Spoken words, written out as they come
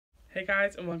Hey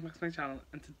guys, and welcome back to my channel,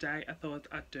 and today I thought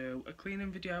I'd do a cleaning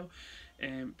video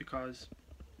because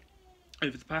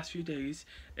over the past few days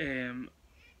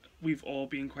we've all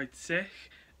been quite sick.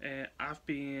 I've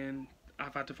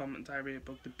had the vomit and diarrhea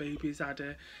bug, the baby's had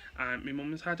it, and my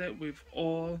mum's had it. We've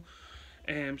all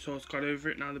sort of got over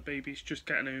it now. The baby's just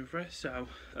getting over it, so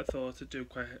I thought I'd do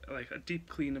quite like a deep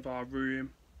clean of our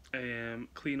room,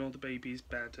 clean all the baby's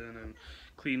bedding and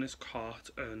clean his cot,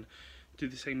 and do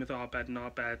the same with our bed and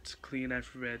our bed, clean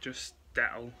everywhere, just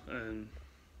Dettol and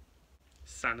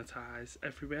sanitize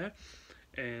everywhere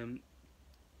to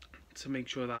make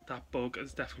sure that that bug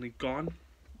is definitely gone.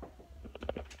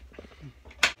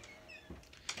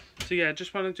 So yeah,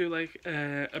 just want to do like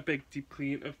a big deep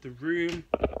clean of the room.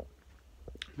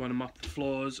 Want to mop the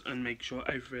floors and make sure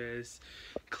everywhere is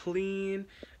clean.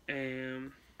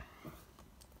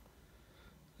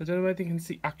 I don't know whether you can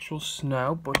see actual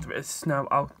snow, but there is snow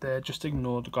out there. Just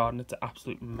ignore the garden, it's an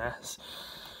absolute mess.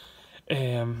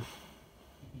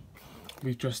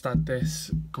 We've just had this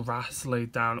grass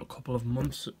laid down a couple of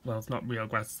months, well, it's not real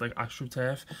grass, it's like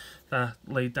astroturf that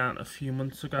laid down a few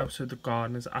months ago, so the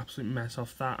garden is an absolute mess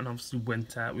off that. And obviously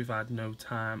winter, we've had no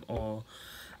time or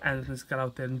anything to get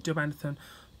out there and do anything,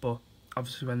 but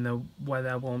obviously when the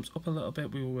weather warms up a little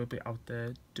bit, we will be out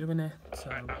there doing it. So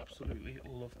I absolutely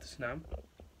love the snow.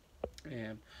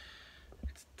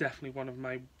 It's definitely one of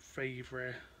my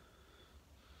favourite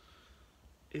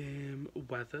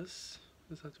weathers.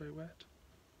 Is that the right word?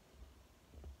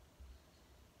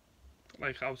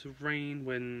 Like out of rain,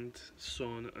 wind,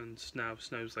 sun and snow.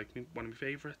 Snow's like one of my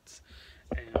favourites.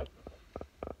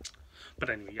 But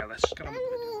anyway, yeah, let's just get on with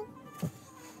the video.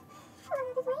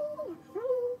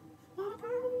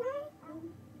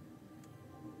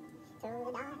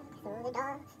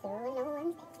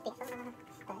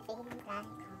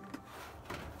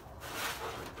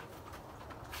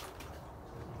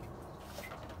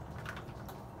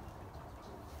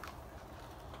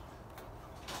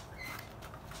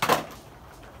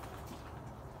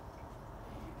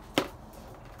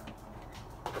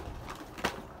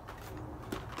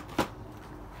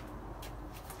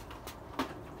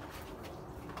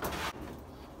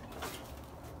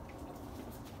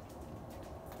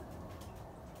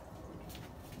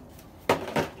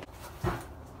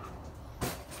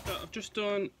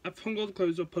 I've hung all the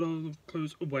clothes up, put all the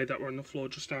clothes away that were on the floor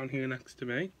just down here next to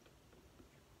me.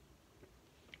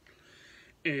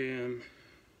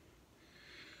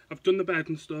 I've done the bed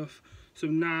and stuff, so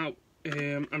now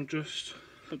I've just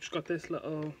got this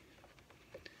little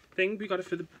thing. We got it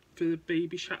for the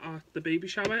baby shower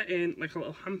in like a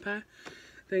little hamper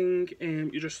thing.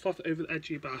 You just slot it over the edge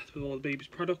of your bath with all the baby's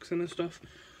products in and stuff.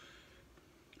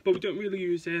 But we don't really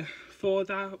use it for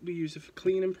that. We use it for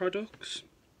cleaning products,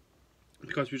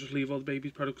 because we just leave all the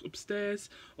baby's products upstairs,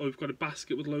 or we've got a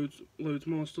basket with loads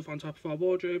more stuff on top of our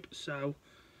wardrobe, so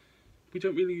we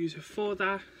don't really use it for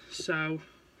that. So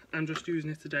I'm just using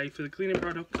it today for the cleaning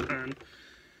products, and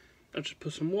I've just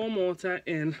put some warm water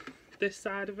in this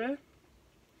side of it,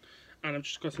 and I've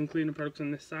just got some cleaning products on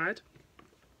this side.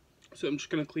 So I'm just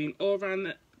going to clean all around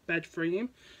the bed frame,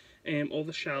 all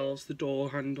the shelves, the door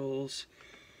handles,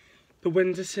 the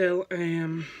windowsill,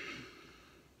 and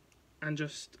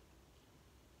just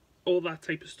all that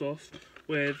type of stuff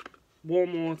with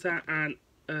warm water and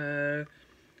a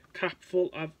cap full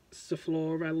of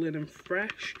Sephora Linen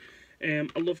Fresh. I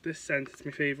love this scent, it's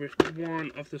my favourite one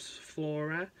of the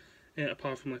Sephora,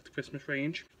 apart from like the Christmas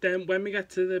range. Then when we get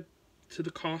to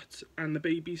the cot and the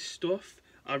baby's stuff,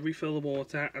 I'll refill the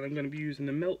water, and I'm going to be using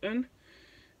the Milton.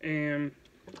 I'm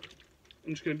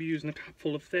just going to be using a cap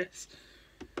full of this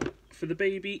for the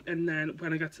baby, and then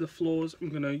when I get to the floors, I'm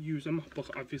going to use a mop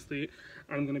bucket obviously,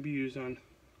 and I'm going to be using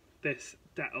this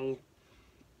Dettol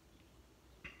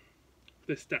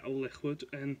liquid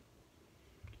in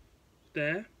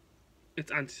there.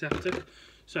 It's antiseptic,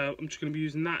 so I'm just going to be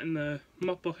using that in the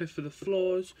mop bucket for the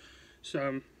floors.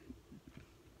 So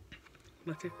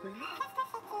let's get clean.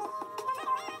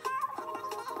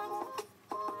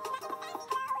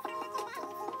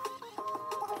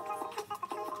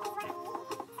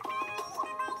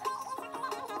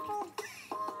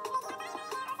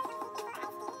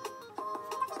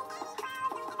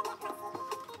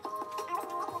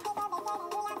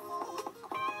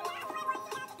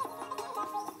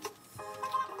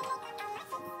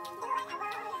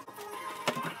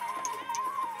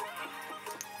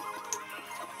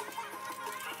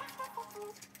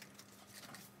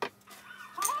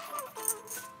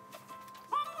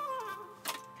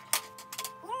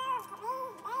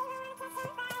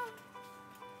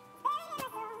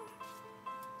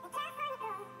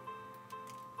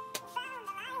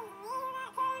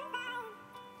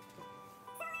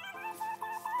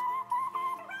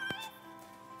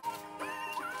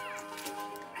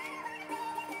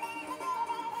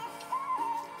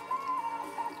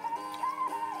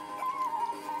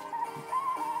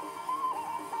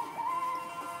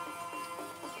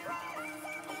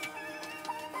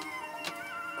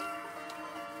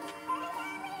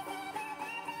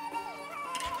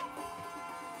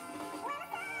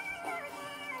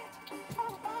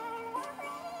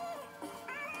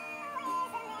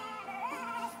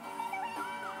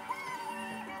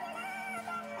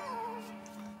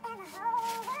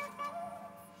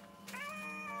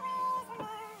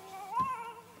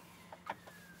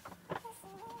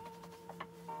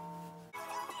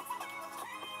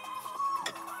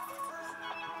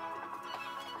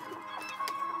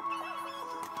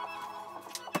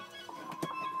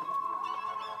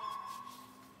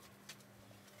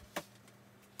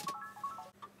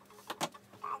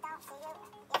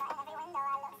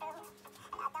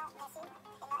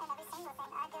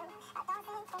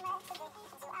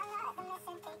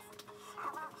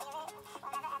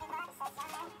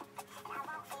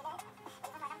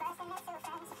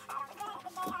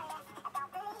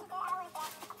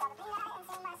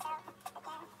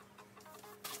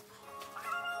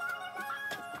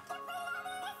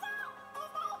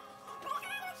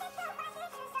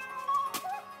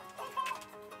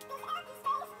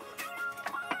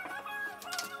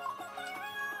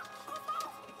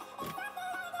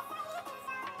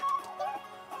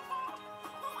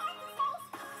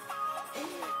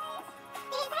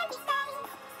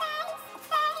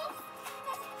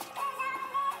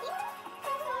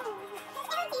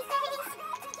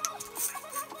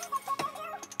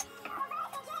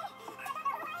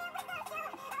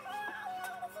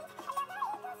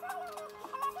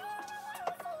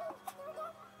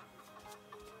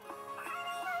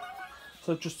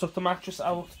 So just took the mattress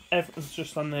out. Everything's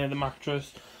just on there, the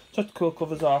mattress. Took the quilt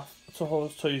covers off. Took all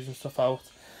his toys and stuff out.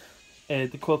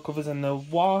 The quilt covers in the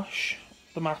wash.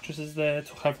 The mattress is there.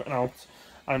 Took everything out.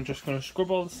 I'm just going to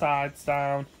scrub all the sides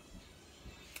down.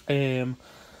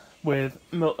 With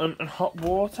Milton and hot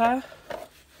water.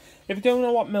 If you don't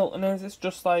know what Milton is, it's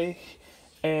just like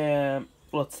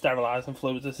it's sterilising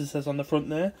fluids, as it says on the front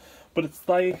there. But it's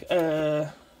like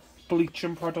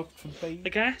bleaching product for babies, I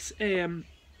guess.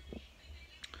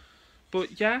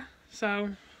 But yeah,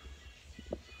 so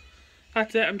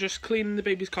that's it. I'm just cleaning the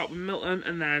baby's cot with Milton,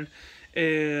 and then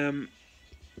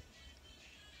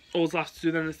all that's left to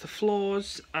do then is the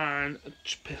floors, and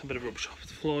just pick a bit of rubbish off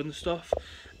the floor and stuff,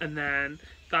 and then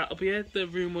that'll be it. The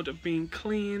room would have been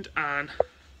cleaned, and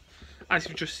as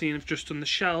you've just seen, I've just done the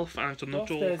shelf, and I've done the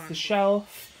door. There's the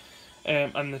shelf,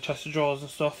 and the chest of drawers and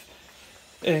stuff.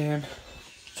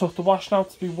 Took the wash now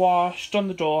to be washed, done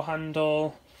the door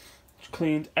handle,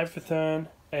 cleaned everything,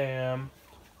 done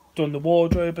the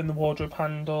wardrobe and the wardrobe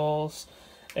handles.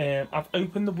 I've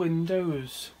opened the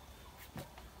windows.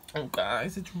 Oh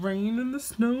guys, it's raining, the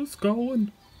snow's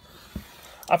going.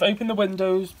 I've opened the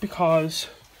windows because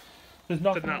there's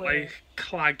nothing that like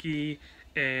claggy,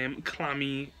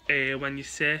 clammy air when you're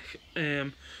sick.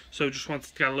 So just wanted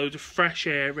to get a load of fresh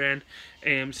air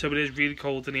in. So it is really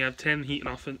cold in here. I've turned the heating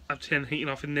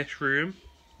off in this room.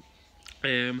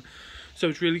 So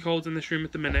it's really cold in this room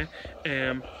at the minute.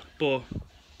 But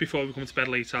before we come to bed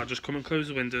later, I'll just come and close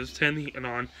the windows, turn the heating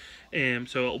on,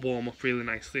 so it'll warm up really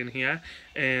nicely in here,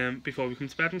 before we come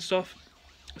to bed and stuff.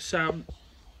 So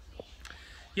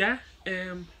yeah,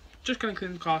 just gonna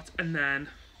clean the cot, and then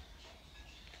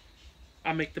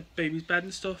I'll make the baby's bed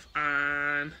and stuff,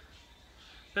 and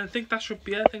then I think that should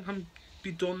be it. I think I'm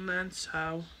be done then,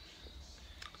 so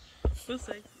we'll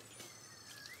see.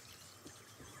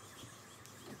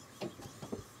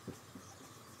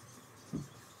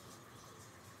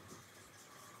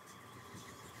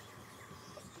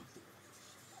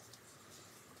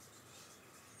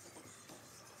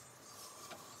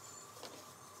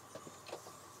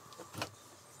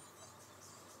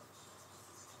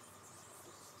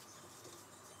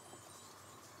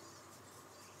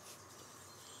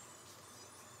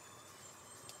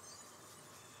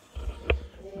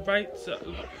 Right, so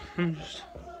I'm just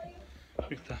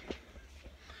with that.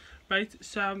 Right,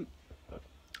 so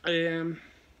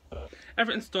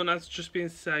everything's done as just been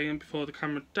saying before the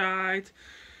camera died.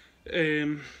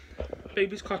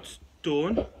 Baby's cot's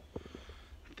done.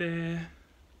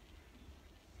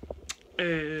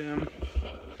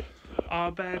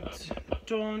 Our bed's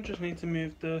done. Just need to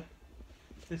move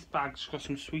this bag's got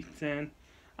some sweets in,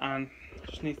 and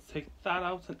just need to take that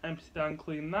out and empty that and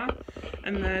clean that,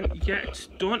 and then yeah, it's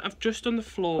done. I've just done the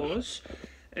floors,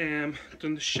 done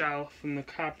the shelf and the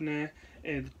cabinet,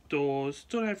 the doors,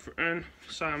 done everything.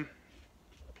 So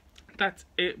that's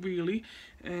it really.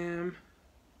 But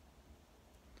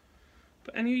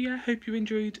anyway, yeah, hope you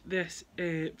enjoyed this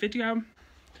video.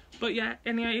 But yeah,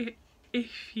 anyway,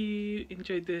 if you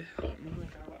enjoyed the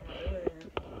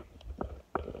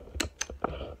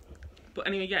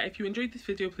if you enjoyed this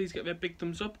video, please give it a big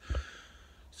thumbs up.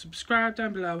 Subscribe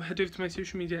down below, head over to my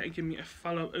social media and give me a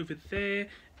follow over there.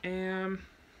 And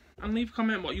leave a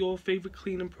comment what your favourite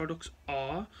cleaning products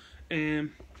are.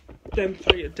 Them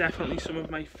three are definitely some of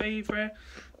my favourite.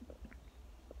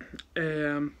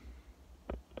 And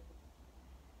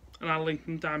I'll link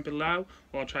them down below,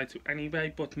 or I'll try to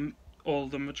anyway, but all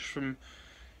of them are just from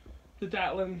the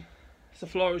Declan.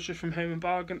 Sephora is just from Home and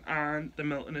Bargain, and the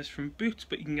Milton is from Boots,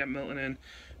 but you can get Milton in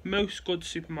most good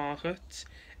supermarkets.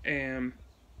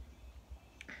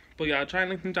 But yeah, I'll try and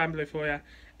link them down below for you.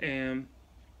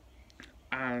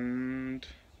 And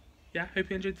yeah, hope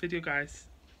you enjoyed the video, guys.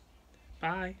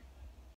 Bye.